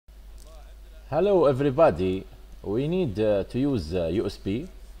Hello everybody, we need to use USB,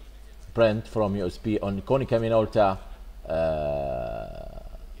 print from USB on Konica Minolta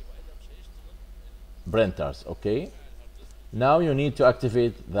printers, okay? Now you need to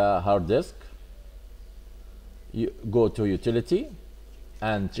activate the hard disk. You go to utility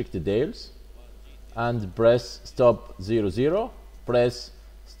and check the details and press stop 00, press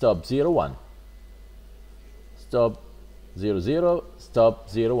stop 01, stop 00, stop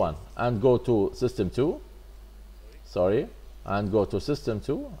 01 and go to system 2, and go to system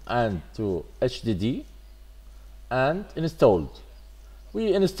 2 and to HDD and installed.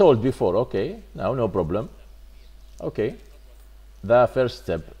 We installed before, okay, now no problem. Okay, the first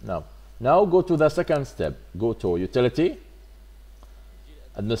step. Now go to the second step. Go to utility,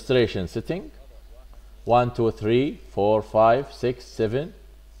 administration setting, 1 2 3 4 5 6 7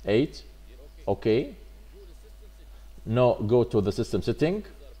 8. Okay, now go to the system setting,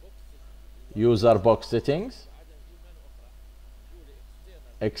 user box settings,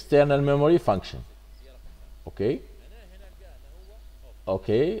 external memory function. Okay,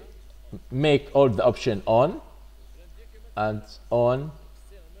 okay, make all the option on and on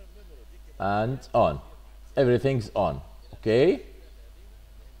and on, everything's on. Okay,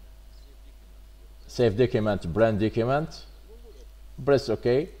 save document, brand document, press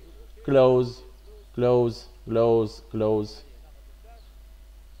OK, close, close, close, close.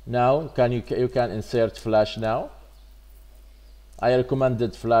 Now you can insert flash. Now I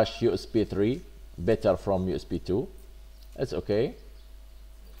recommended flash USB 3, better from USB 2. It's okay.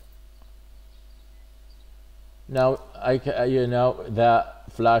 Now you know the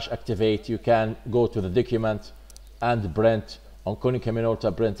flash activate. You can go to the document and print on Konica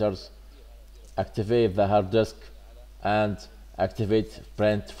Minolta printers. Activate the hard disk and activate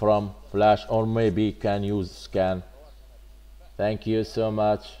print from flash, or maybe can use scan. Thank you so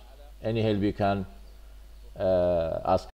much. Any help you can ask.